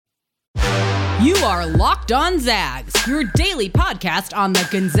You are Locked On Zags, your daily podcast on the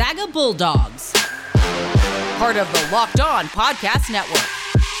Gonzaga Bulldogs. Part of the Locked On Podcast Network.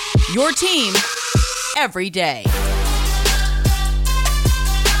 Your team every day.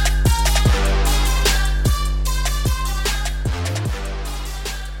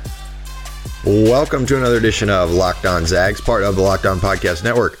 Welcome to another edition of Locked On Zags, part of the Locked On Podcast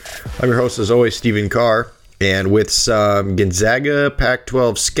Network. I'm your host, as always, Stephen Carr, and with some Gonzaga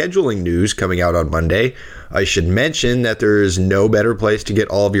Pac-12 scheduling news coming out on Monday, I should mention that there is no better place to get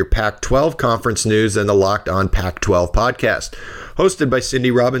all of your Pac-12 conference news than the Locked On Pac-12 podcast, hosted by Cindy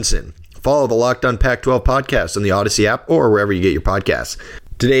Robinson. Follow the Locked On Pac-12 podcast on the Odyssey app or wherever you get your podcasts.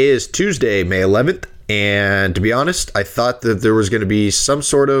 Today is Tuesday, May 11th. And to be honest, I thought that there was going to be some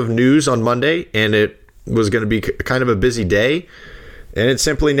sort of news on Monday, and it was going to be kind of a busy day, and it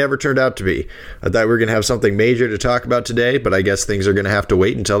simply never turned out to be. I thought we were going to have something major to talk about today, but I guess things are going to have to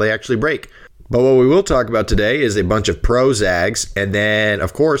wait until they actually break. But what we will talk about today is a bunch of pro Zags, and then,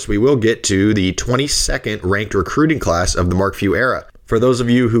 of course, we will get to the 22nd ranked recruiting class of the Mark Few era. For those of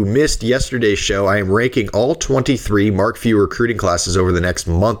you who missed yesterday's show, I am ranking all 23 Mark Few recruiting classes over the next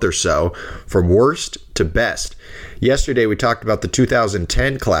month or so, from worst to best. Yesterday, we talked about the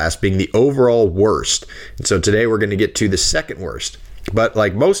 2010 class being the overall worst, and so today we're going to get to the second worst. But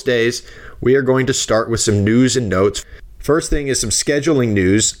like most days, we are going to start with some news and notes. First thing is some scheduling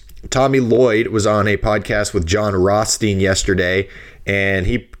news. Tommy Lloyd was on a podcast with John Rothstein yesterday, and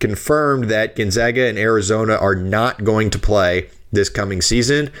he confirmed that Gonzaga and Arizona are not going to play this coming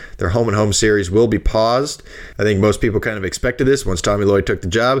season. Their home-and-home series will be paused. I think most people kind of expected this once Tommy Lloyd took the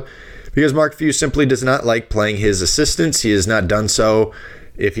job, because Mark Few simply does not like playing his assistants. He has not done so,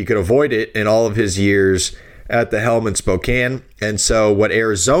 if he could avoid it, in all of his years at the helm in Spokane. And so what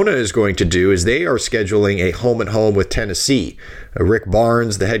Arizona is going to do is they are scheduling a home-and-home with Tennessee. Rick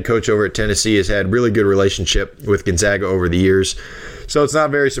Barnes, the head coach over at Tennessee, has had really good relationship with Gonzaga over the years. So it's not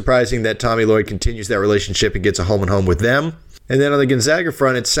very surprising that Tommy Lloyd continues that relationship and gets a home-and-home with them. And then on the Gonzaga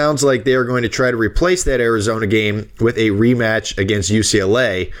front, it sounds like they are going to try to replace that Arizona game with a rematch against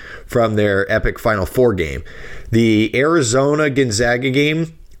UCLA from their epic Final Four game. The Arizona-Gonzaga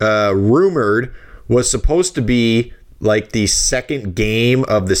game, rumored, was supposed to be like the second game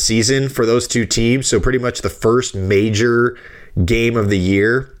of the season for those two teams. So pretty much the first major game of the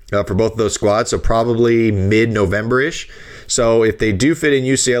year for both of those squads. So probably mid-November-ish. So if they do fit in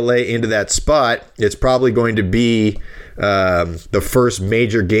UCLA into that spot, it's probably going to be the first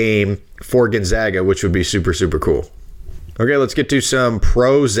major game for Gonzaga, which would be super, super cool. Okay, let's get to some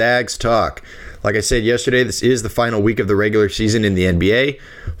pro Zags talk. Like I said yesterday, this is the final week of the regular season in the NBA.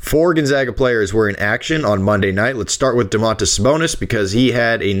 4 Gonzaga players were in action on Monday night. Let's start with Domantas Sabonis because he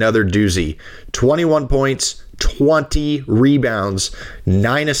had another doozy. 21 points, 20 rebounds,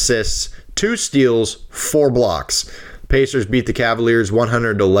 9 assists, 2 steals, 4 blocks. Pacers beat the Cavaliers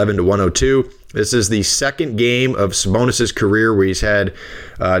 111-102. This is the second game of Sabonis' career where he's had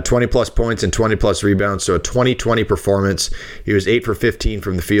 20-plus points and 20-plus rebounds, so a 20-20 performance. He was 8 for 15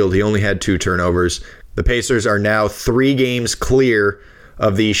 from the field. He only had 2 turnovers. The Pacers are now 3 games clear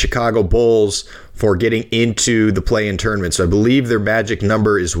of the Chicago Bulls for getting into the play-in tournament. So I believe their magic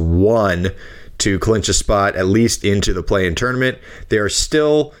number is 1 to clinch a spot at least into the play-in tournament. They are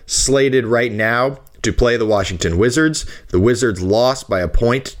still slated right now to play the Washington Wizards. The Wizards lost by a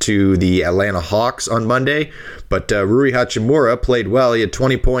point to the Atlanta Hawks on Monday, but Rui Hachimura played well. He had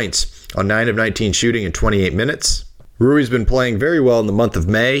 20 points on 9 of 19 shooting in 28 minutes. Rui's been playing very well in the month of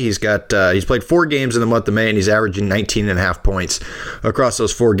May. He's played 4 games in the month of May, and he's averaging 19.5 points across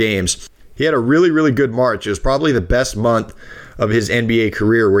those 4 games. He had a really, really good March. It was probably the best month of his NBA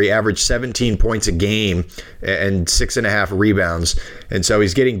career, where he averaged 17 points a game and 6.5 rebounds. And so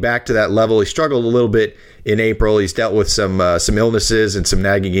he's getting back to that level. He struggled a little bit in April. He's dealt with some illnesses and some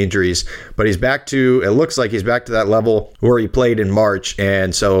nagging injuries, but it looks like he's back to that level where he played in March.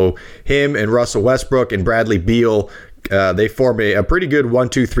 And so him and Russell Westbrook and Bradley Beal, they form a pretty good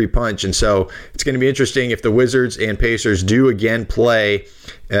 1-2-3 punch. And so it's going to be interesting if the Wizards and Pacers do again play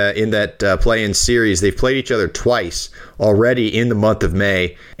in that play-in series. They've played each other twice already in the month of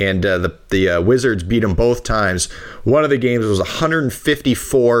May, and the Wizards beat them both times. One of the games was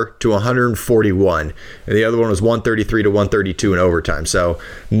 154-141, and the other one was 133-132 in overtime. So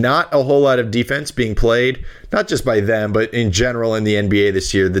not a whole lot of defense being played, not just by them, but in general in the NBA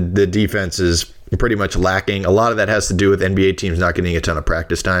this year. The defense is pretty much lacking. A lot of that has to do with NBA teams not getting a ton of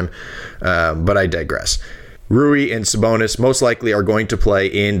practice time, but I digress. Rui and Sabonis most likely are going to play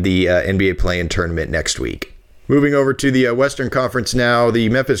in the NBA play-in tournament next week. Moving over to the Western Conference now, the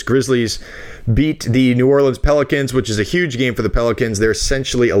Memphis Grizzlies beat the New Orleans Pelicans, which is a huge game for the Pelicans. They're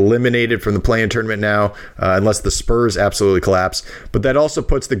essentially eliminated from the play-in tournament now, unless the Spurs absolutely collapse. But that also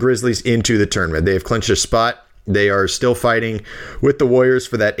puts the Grizzlies into the tournament. They have clinched a spot. They are still fighting with the Warriors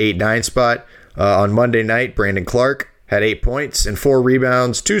for that 8-9 spot. On Monday night, Brandon Clark had 8 points and 4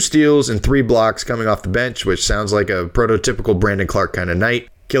 rebounds, 2 steals, and 3 blocks coming off the bench, which sounds like a prototypical Brandon Clark kind of night.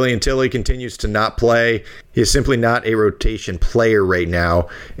 Killian Tilly continues to not play. He is simply not a rotation player right now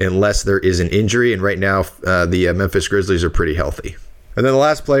unless there is an injury, and right now the Memphis Grizzlies are pretty healthy. And then the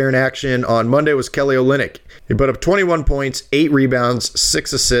last player in action on Monday was Kelly Olynyk. He put up 21 points, 8 rebounds,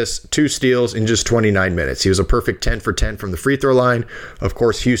 6 assists, 2 steals in just 29 minutes. He was a perfect 10 for 10 from the free throw line. Of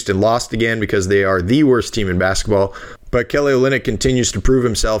course, Houston lost again because they are the worst team in basketball. But Kelly Olynyk continues to prove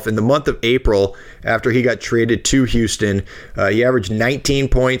himself. In the month of April, after he got traded to Houston, he averaged 19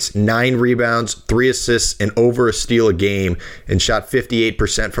 points, 9 rebounds, 3 assists, and over a steal a game, and shot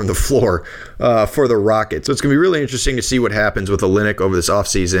 58% from the floor for the Rockets. So it's going to be really interesting to see what happens with Olynyk over this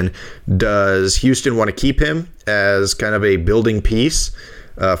offseason. Does Houston want to keep him as kind of a building piece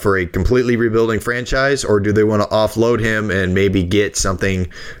for a completely rebuilding franchise, or do they want to offload him and maybe get something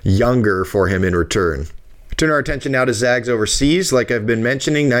younger for him in return? Turn our attention now to Zags overseas. Like I've been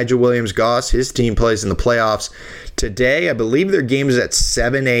mentioning, Nigel Williams-Goss, his team plays in the playoffs today. I believe their game is at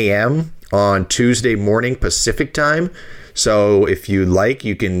 7 a.m. on Tuesday morning Pacific time. So if you like,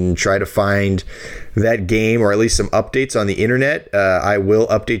 you can try to find that game or at least some updates on the internet. I will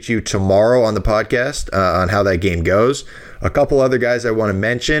update you tomorrow on the podcast on how that game goes. A couple other guys I want to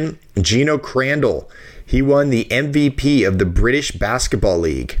mention. Gino Crandall. He won the MVP of the British Basketball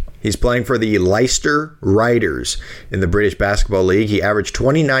League. He's playing for the Leicester Riders in the British Basketball League. He averaged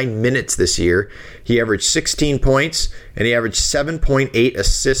 29 minutes this year. He averaged 16 points, and he averaged 7.8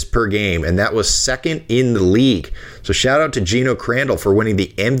 assists per game, and that was second in the league. So shout out to Gino Crandall for winning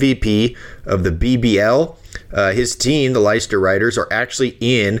the MVP of the BBL. His team, the Leicester Riders, are actually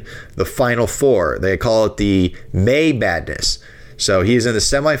in the Final Four. They call it the May Madness. So he's in the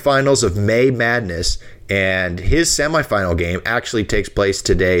semifinals of May Madness, and his semifinal game actually takes place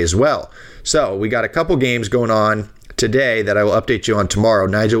today as well. So we got a couple games going on today that I will update you on tomorrow.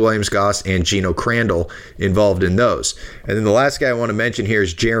 Nigel Williams-Goss and Gino Crandall involved in those. And then the last guy I want to mention here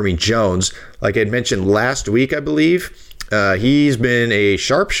is Jeremy Jones. Like I had mentioned last week, I believe, he's been a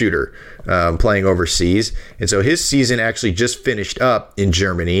sharpshooter playing overseas. And so his season actually just finished up in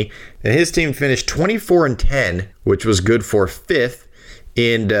Germany. And his team finished 24-10, which was good for 5th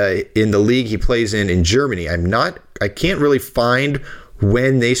in the league he plays in Germany. I can't really find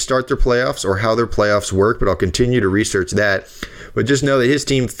when they start their playoffs or how their playoffs work, but I'll continue to research that. But just know that his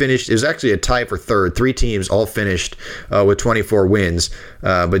team finished, it was actually a tie for 3rd. 3 teams all finished with 24 wins.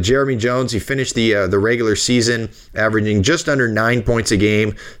 But Jeremy Jones, he finished the regular season averaging just under 9 points a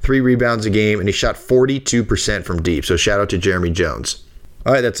game, 3 rebounds a game, and he shot 42% from deep. So shout out to Jeremy Jones.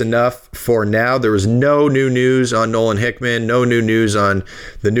 All right, that's enough for now. There was no new news on Nolan Hickman, no new news on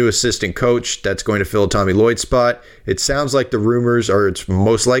the new assistant coach that's going to fill Tommy Lloyd's spot. It sounds like the rumors are it's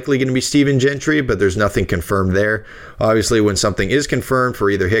most likely going to be Stephen Gentry, but there's nothing confirmed there. Obviously, when something is confirmed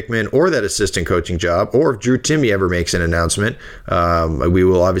for either Hickman or that assistant coaching job, or if Drew Timme ever makes an announcement, we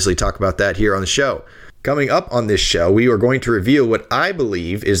will obviously talk about that here on the show. Coming up on this show, we are going to reveal what I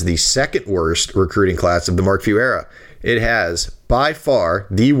believe is the second worst recruiting class of the Mark Few era. It has, by far,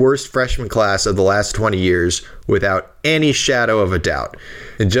 the worst freshman class of the last 20 years, without any shadow of a doubt.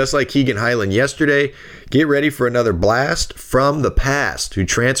 And just like Keegan Highland yesterday, get ready for another blast from the past, who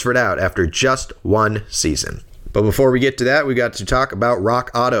transferred out after just 1 season. But before we get to that, we got to talk about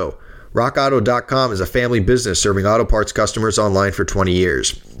Rock Auto. RockAuto.com is a family business serving auto parts customers online for 20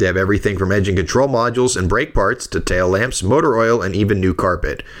 years. They have everything from engine control modules and brake parts to tail lamps, motor oil, and even new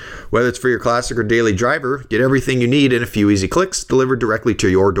carpet. Whether it's for your classic or daily driver, get everything you need in a few easy clicks delivered directly to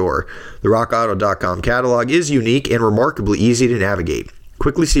your door. The RockAuto.com catalog is unique and remarkably easy to navigate.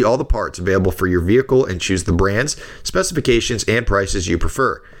 Quickly see all the parts available for your vehicle and choose the brands, specifications, and prices you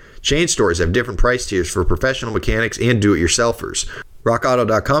prefer. Chain stores have different price tiers for professional mechanics and do-it-yourselfers.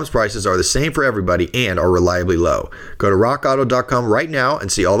 RockAuto.com's prices are the same for everybody and are reliably low. Go to RockAuto.com right now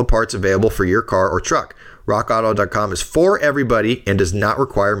and see all the parts available for your car or truck. RockAuto.com is for everybody and does not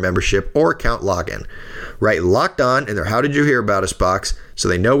require membership or account login. Write Locked On in their How Did You Hear About Us box so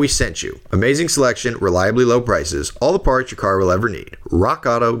they know we sent you. Amazing selection, reliably low prices, all the parts your car will ever need.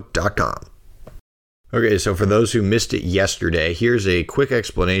 RockAuto.com. Okay, so for those who missed it yesterday, here's a quick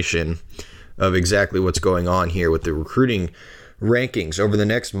explanation of exactly what's going on here with the recruiting rankings. Over the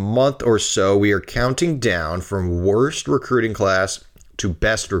next month or so, we are counting down from worst recruiting class to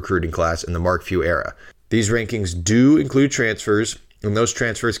best recruiting class in the Mark Few era. These rankings do include transfers, and those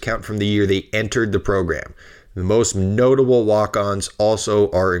transfers count from the year they entered the program. The most notable walk-ons also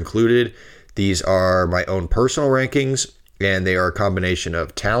are included. These are my own personal rankings, and they are a combination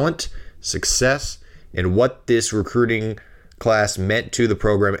of talent, success, and what this recruiting class meant to the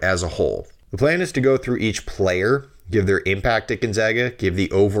program as a whole. The plan is to go through each player, give their impact at Gonzaga, give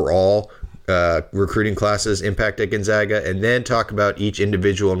the overall recruiting classes impact at Gonzaga, and then talk about each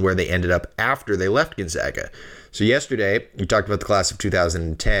individual and where they ended up after they left Gonzaga. So yesterday, we talked about the class of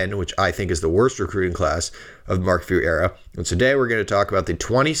 2010, which I think is the worst recruiting class of the Mark Few era. And today we're going to talk about the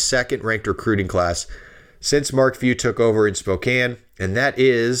 22nd ranked recruiting class since Mark Few took over in Spokane, and that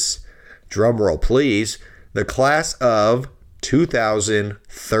is, drumroll please, the class of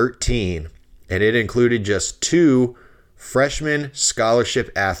 2013. And it included just 2 freshman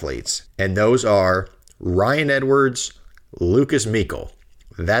scholarship athletes, and those are Ryan Edwards, Lucas Meikle.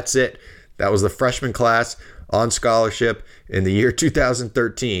 That's it. That was the freshman class on scholarship in the year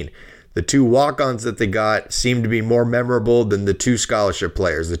 2013. The 2 walk-ons that they got seemed to be more memorable than the 2 scholarship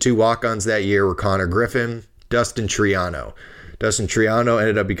players. The 2 walk-ons that year were Connor Griffin, Dustin Triano. Dustin Triano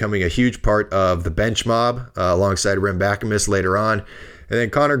ended up becoming a huge part of the bench mob alongside Rem Bakamis later on. And then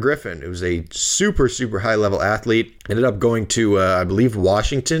Connor Griffin, who was a super, super high-level athlete, ended up going to, I believe,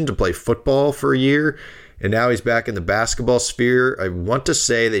 Washington to play football for a year. And now he's back in the basketball sphere. I want to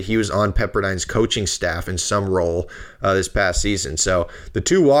say that he was on Pepperdine's coaching staff in some role this past season. So the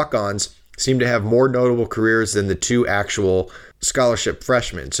 2 walk-ons seem to have more notable careers than the 2 actual scholarship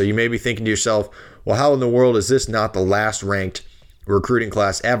freshmen. So you may be thinking to yourself, well, how in the world is this not the last ranked recruiting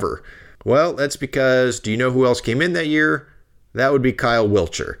class ever? Well, that's because, do you know who else came in that year? That would be Kyle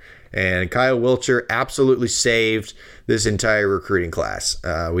Wiltjer. And Kyle Wiltjer absolutely saved this entire recruiting class.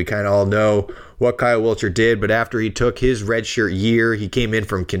 We kind of all know what Kyle Wiltjer did, but after he took his redshirt year, he came in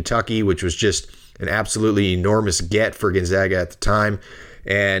from Kentucky, which was just an absolutely enormous get for Gonzaga at the time.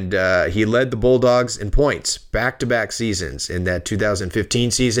 And he led the Bulldogs in points back-to-back seasons, in that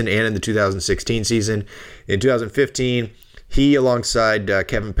 2015 season and in the 2016 season. In 2015, he, alongside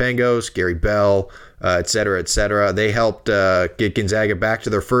Kevin Pangos, Gary Bell, et cetera, they helped get Gonzaga back to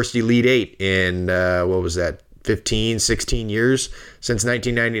their first Elite Eight in, 16 years since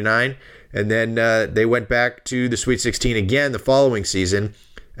 1999. And then they went back to the Sweet 16 again the following season.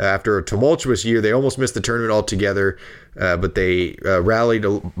 After a tumultuous year, they almost missed the tournament altogether, but they rallied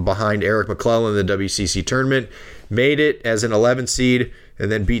behind Eric McClellan in the WCC tournament, made it as an 11 seed, and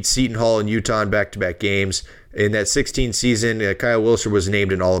then beat Seton Hall and Utah in back-to-back games. In that 16 season, Kyle Wiltjer was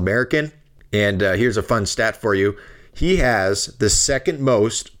named an All-American. And here's a fun stat for you. He has the second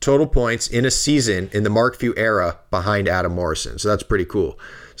most total points in a season in the Mark Few era behind Adam Morrison. So that's pretty cool.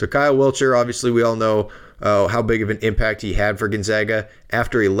 So Kyle Wiltjer, obviously we all know how big of an impact he had for Gonzaga.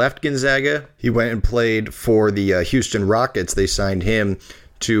 After he left Gonzaga, he went and played for the Houston Rockets. They signed him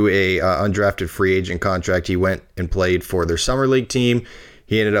to a undrafted free agent contract. He went and played for their summer league team.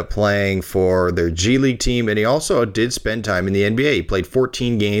 He ended up playing for their G League team, and he also did spend time in the NBA. He played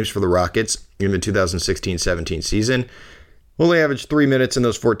 14 games for the Rockets in the 2016-17 season. Only averaged 3 minutes in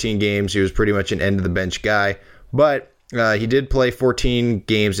those 14 games. He was pretty much an end-of-the-bench guy, but he did play 14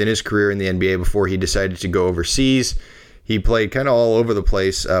 games in his career in the NBA before he decided to go overseas. He played kind of all over the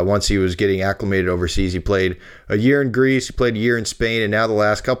place once he was getting acclimated overseas. He played a year in Greece, he played a year in Spain, and now the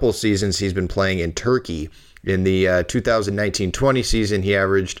last couple of seasons he's been playing in Turkey. In the 2019-20 season, he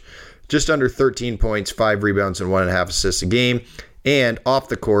averaged just under 13 points, 5 rebounds, and 1.5 assists a game. And off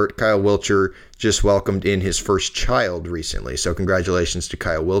the court, Kyle Wiltjer just welcomed in his first child recently. So congratulations to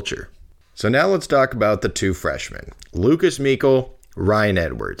Kyle Wiltjer. So now let's talk about the 2 freshmen, Lucas Meikle, Ryan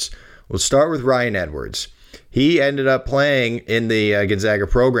Edwards. We'll start with Ryan Edwards. He ended up playing in the Gonzaga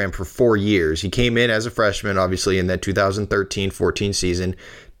program for 4 years. He came in as a freshman, obviously, in that 2013-14 season.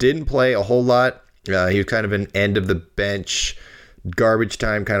 Didn't play a whole lot. He was kind of an end-of-the-bench, garbage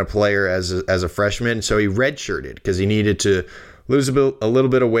time kind of player as a freshman. So he redshirted because he needed to lose a little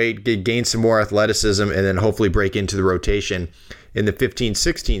bit of weight, gain some more athleticism, and then hopefully break into the rotation in the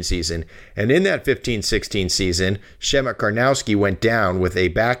 15-16 season. And in that 15-16 season, Shemet Karnowski went down with a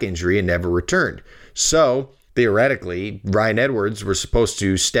back injury and never returned. So theoretically, Ryan Edwards was supposed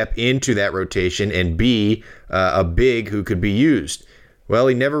to step into that rotation and be a big who could be used. Well,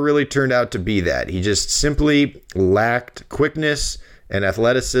 he never really turned out to be that. He just simply lacked quickness and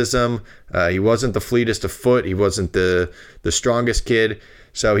athleticism. He wasn't the fleetest of foot. He wasn't the strongest kid.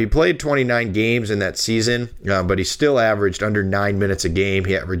 So he played 29 games in that season, but he still averaged under 9 minutes a game.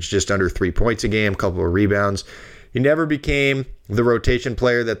 He averaged just under 3 points a game, a couple of rebounds. He never became the rotation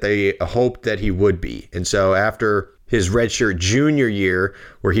player that they hoped that he would be. And so after his redshirt junior year,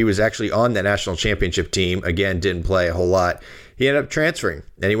 where he was actually on the national championship team, again, didn't play a whole lot. He ended up transferring,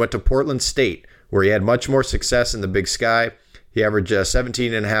 and he went to Portland State, where he had much more success in the Big Sky. He averaged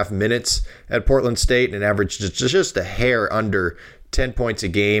 17 and a half minutes at Portland State and averaged just a hair under 10 points a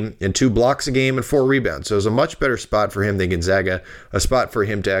game and 2 blocks a game and 4 rebounds. So it was a much better spot for him than Gonzaga, a spot for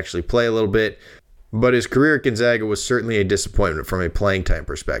him to actually play a little bit. But his career at Gonzaga was certainly a disappointment from a playing time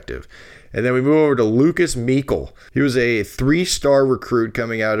perspective. And then we move over to Lucas Meikle. He was a 3-star recruit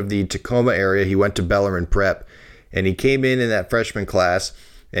coming out of the Tacoma area. He went to Bellarmine Prep, and he came in that freshman class,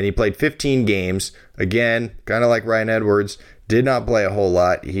 and he played 15 games. Again, kind of like Ryan Edwards, did not play a whole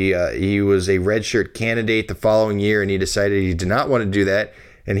lot. He was a redshirt candidate the following year, and he decided he did not want to do that,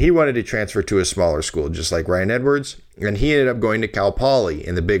 and he wanted to transfer to a smaller school, just like Ryan Edwards. And he ended up going to Cal Poly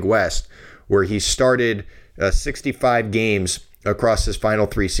in the Big West, where he started 65 games across his final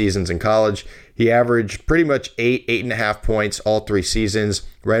 3 seasons in college. He averaged pretty much 8.5 points all 3 seasons,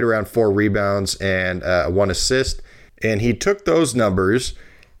 right around 4 rebounds and 1 assist. And he took those numbers,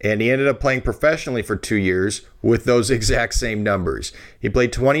 and he ended up playing professionally for 2 years with those exact same numbers. He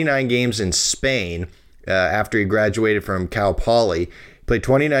played 29 games in Spain after he graduated from Cal Poly. He played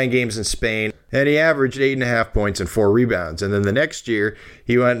 29 games in Spain, and he averaged 8.5 points and 4 rebounds. And then the next year,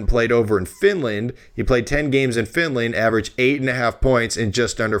 he went and played over in Finland. He played 10 games in Finland, averaged 8.5 points and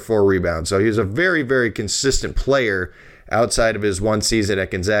just under 4 rebounds. So he was a very, very consistent player outside of his 1 season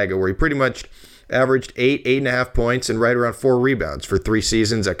at Gonzaga, where he pretty much averaged 8.5 points and right around 4 rebounds for 3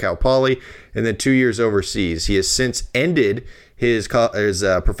 seasons at Cal Poly and then 2 years overseas. He has since ended his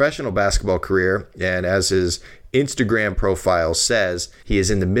professional basketball career, and as his Instagram profile says, he is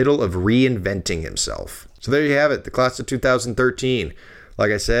in the middle of reinventing himself. So there you have it, the class of 2013.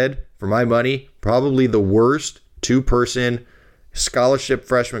 Like I said, for my money, probably the worst 2-person scholarship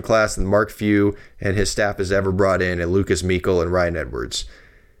freshman class that Mark Few and his staff has ever brought in, and Lucas Meikle and Ryan Edwards.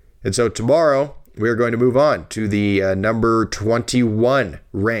 And so tomorrow, we are going to move on to the number 21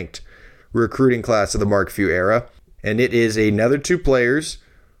 ranked recruiting class of the Mark Few era. And it is another 2 players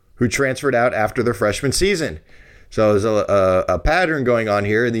who transferred out after their freshman season. So there's a pattern going on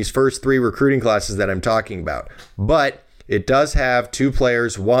here in these first 3 recruiting classes that I'm talking about. But it does have 2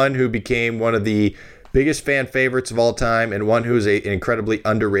 players, one who became one of the biggest fan favorites of all time and one who is an incredibly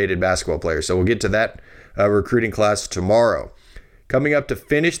underrated basketball player. So we'll get to that recruiting class tomorrow. Coming up to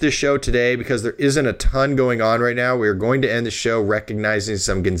finish this show today, because there isn't a ton going on right now, we are going to end the show recognizing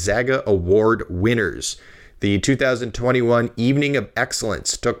some Gonzaga Award winners. The 2021 Evening of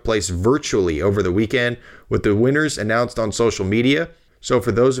Excellence took place virtually over the weekend, with the winners announced on social media. So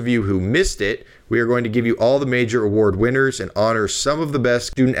for those of you who missed it, we are going to give you all the major award winners and honor some of the best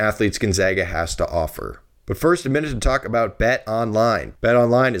student athletes Gonzaga has to offer. But first, a minute to talk about BetOnline.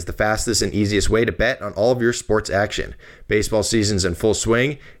 BetOnline is the fastest and easiest way to bet on all of your sports action. Baseball season's in full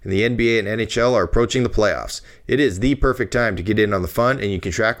swing, and the NBA and NHL are approaching the playoffs. It is the perfect time to get in on the fun, and you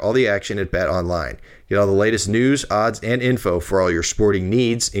can track all the action at BetOnline. Get all the latest news, odds, and info for all your sporting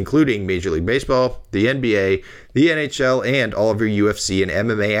needs, including Major League Baseball, the NBA, the NHL, and all of your UFC and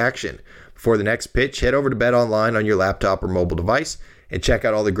MMA action. Before the next pitch, head over to BetOnline on your laptop or mobile device and check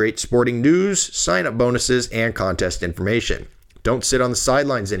out all the great sporting news, sign-up bonuses, and contest information. Don't sit on the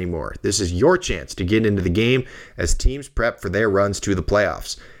sidelines anymore. This is your chance to get into the game as teams prep for their runs to the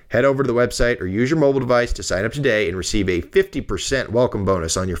playoffs. Head over to the website or use your mobile device to sign up today and receive a 50% welcome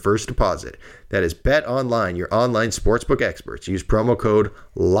bonus on your first deposit. That is BetOnline, your online sportsbook experts. Use promo code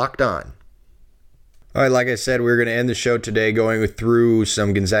LOCKEDON. All right, like I said, we're going to end the show today going through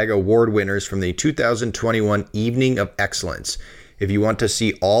some Gonzaga Award winners from the 2021 Evening of Excellence. If you want to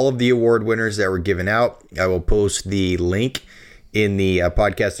see all of the award winners that were given out, I will post the link in the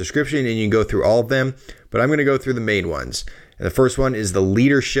podcast description, and you can go through all of them. But I'm going to go through the main ones. And the first one is the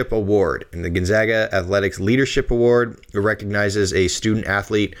Leadership Award. And the Gonzaga Athletics Leadership Award recognizes a student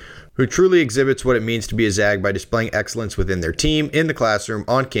athlete who truly exhibits what it means to be a Zag by displaying excellence within their team, in the classroom,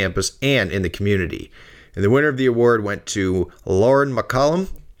 on campus, and in the community. And the winner of the award went to Lauren McCollum.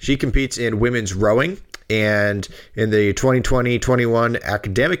 She competes in women's rowing. And in the 2020-21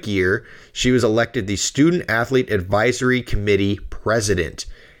 academic year, she was elected the Student Athlete Advisory Committee President.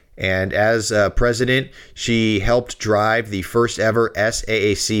 And as president, she helped drive the first ever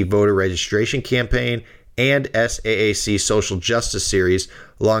SAAC voter registration campaign and SAAC Social Justice Series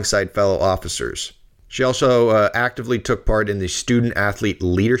alongside fellow officers. She also actively took part in the Student Athlete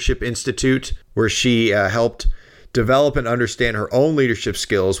Leadership Institute, where she helped develop and understand her own leadership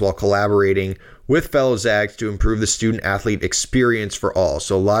skills while collaborating with fellow Zags to improve the student athlete experience for all.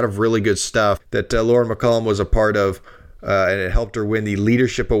 So a lot of really good stuff that Lauren McCollum was a part of, and it helped her win the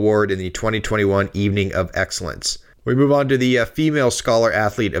Leadership Award in the 2021 Evening of Excellence. We move on to the Female Scholar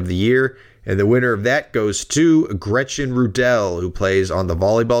Athlete of the Year, and the winner of that goes to Gretchen Rudell, who plays on the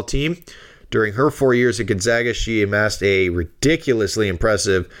volleyball team. During her 4 years at Gonzaga, she amassed a ridiculously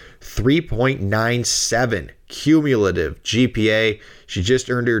impressive 3.97 cumulative GPA. She just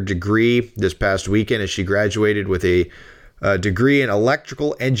earned her degree this past weekend as she graduated with a degree in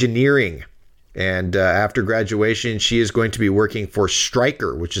electrical engineering. And after graduation, she is going to be working for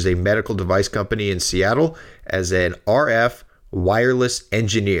Stryker, which is a medical device company in Seattle, as an RF wireless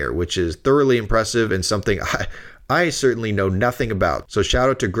engineer, which is thoroughly impressive and something I certainly know nothing about. So shout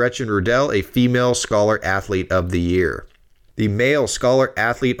out to Gretchen Rudell, a Female Scholar Athlete of the Year. The Male Scholar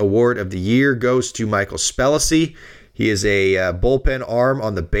Athlete Award of the Year goes to Michael Spellacy. He is a bullpen arm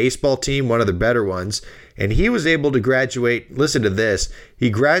on the baseball team, one of the better ones. And he was able to graduate, listen to this, he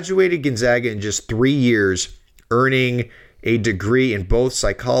graduated Gonzaga in just 3 years, earning a degree in both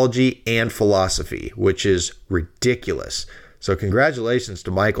psychology and philosophy, which is ridiculous. So congratulations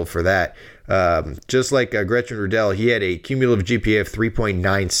to Michael for that. Just like Gretchen Rudell, he had a cumulative GPA of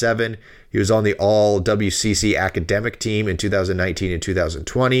 3.97. He was on the all-WCC academic team in 2019 and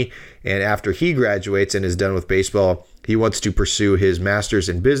 2020. And after he graduates and is done with baseball, he wants to pursue his master's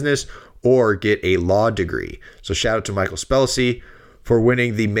in business or get a law degree. So shout out to Michael Spellacy for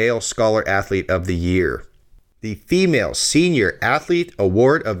winning the Male Scholar Athlete of the Year. The Female Senior Athlete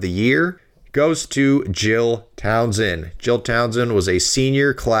Award of the Year goes to Jill Townsend. Jill Townsend was a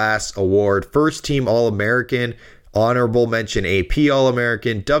senior class award, first team All-American, honorable mention AP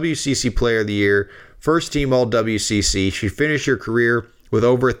All-American, WCC Player of the Year, first team All-WCC. She finished her career with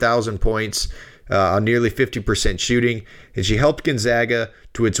over 1,000 points on nearly 50% shooting, and she helped Gonzaga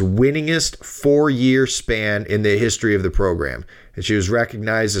to its winningest 4-year span in the history of the program. And she was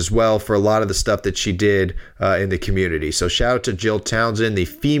recognized as well for a lot of the stuff that she did in the community. So shout out to Jill Townsend, the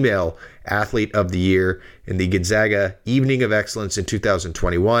Female Athlete of the Year in the Gonzaga Evening of Excellence in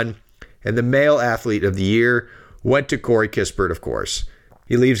 2021. And the Male Athlete of the Year went to Corey Kispert, of course.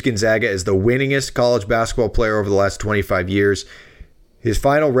 He leaves Gonzaga as the winningest college basketball player over the last 25 years. His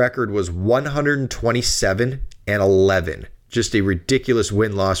final record was 127-11. Just a ridiculous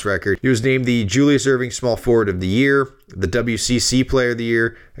win-loss record. He was named the Julius Erving Small Forward of the Year, the WCC Player of the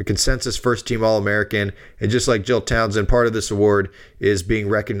Year, a consensus first-team All-American, and just like Jill Townsend, part of this award is being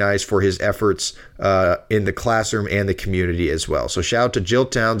recognized for his efforts in the classroom and the community as well. So shout out to Jill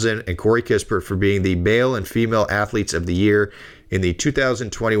Townsend and Corey Kispert for being the Male and Female Athletes of the Year in the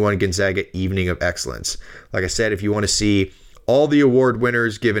 2021 Gonzaga Evening of Excellence. Like I said, if you want to see all the award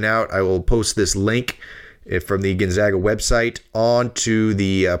winners given out, I will post this link from the Gonzaga website onto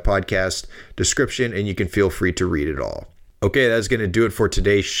the podcast description, and you can feel free to read it all. Okay, that's going to do it for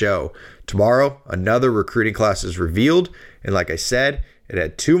today's show. Tomorrow, another recruiting class is revealed, and like I said, it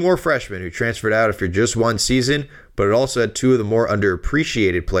had 2 more freshmen who transferred out after just 1 season, but it also had 2 of the more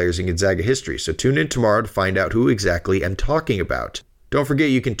underappreciated players in Gonzaga history. So tune in tomorrow to find out who exactly I'm talking about. Don't forget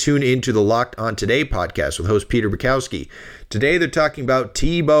you can tune into the Locked On Today podcast with host Peter Bukowski. Today they're talking about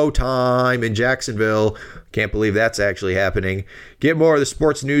Tebow time in Jacksonville. Can't believe that's actually happening. Get more of the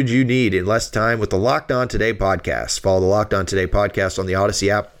sports news you need in less time with the Locked On Today podcast. Follow the Locked On Today podcast on the Odyssey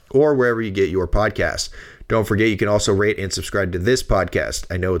app or wherever you get your podcasts. Don't forget you can also rate and subscribe to this podcast.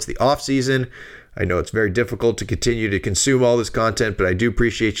 I know it's the off season. I know it's very difficult to continue to consume all this content, but I do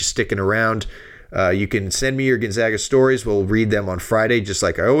appreciate you sticking around. You can send me your Gonzaga stories. We'll read them on Friday, just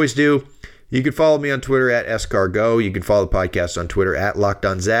like I always do. You can follow me on Twitter at SCarGo. You can follow the podcast on Twitter at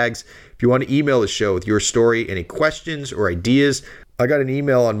LockedOnZags. If you want to email the show with your story, any questions or ideas, I got an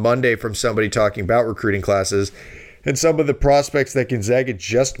email on Monday from somebody talking about recruiting classes and some of the prospects that Gonzaga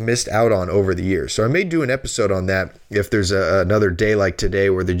just missed out on over the years. So I may do an episode on that if there's another day like today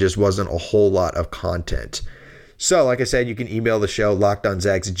where there just wasn't a whole lot of content. So, like I said, you can email the show,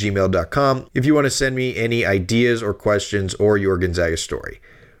 lockedonzags@gmail.com, if you want to send me any ideas or questions or your Gonzaga story.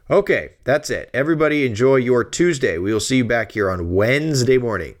 Okay, that's it. Everybody enjoy your Tuesday. We will see you back here on Wednesday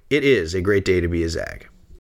morning. It is a great day to be a Zag.